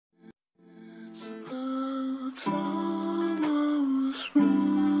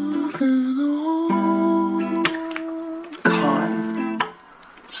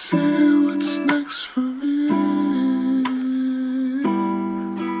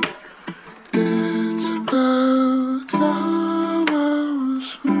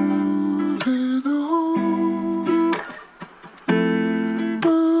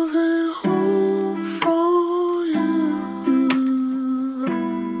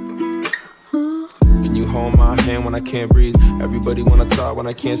Hold my hand when I can't breathe. Everybody wanna talk when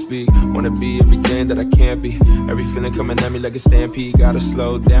I can't speak. Wanna be everything that I can't be. Every feeling coming at me like a stampede. Gotta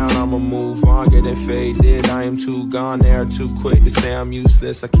slow down, I'ma move on, getting faded. I am too gone, they are too quick to say I'm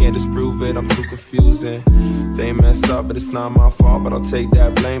useless. I can't disprove it, I'm too confusing. They messed up, but it's not my fault. But I'll take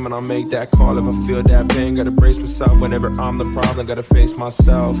that blame and I'll make that call. If I feel that pain, gotta brace myself. Whenever I'm the problem, gotta face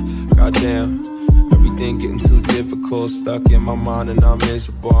myself. Goddamn, everything getting too difficult. Stuck in my mind and I'm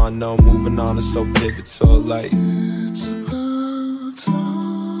miserable. I know moving on is so pivotal. Like, it's about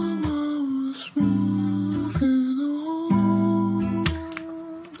time I was moving on.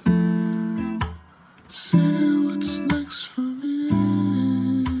 See what's next for me.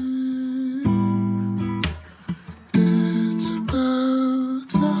 It's about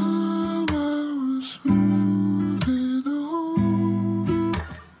time I was moving on.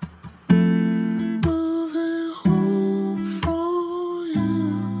 Moving home for you.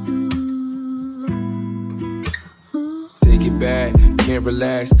 Take it back, can't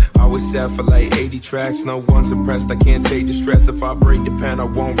relax. I was set for like 80 tracks, no one's impressed. I can't take the stress. If I break the pen, I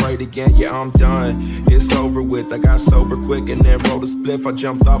won't write again. Yeah, I'm done, it's over with. I got sober quick and then rolled a spliff. I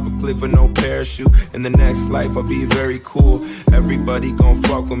jumped off a cliff with no parachute. In the next life, I'll be very cool. Everybody gon'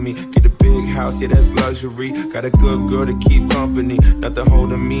 fuck with me. Get a big house, yeah, that's luxury. Got a good girl to keep company. Nothing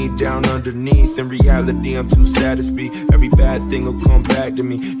holding me down underneath. In reality, I'm too sad to speak. Every bad thing will come back to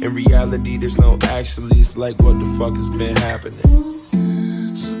me. In reality, there's no actually. It's like, what the fuck has been happening?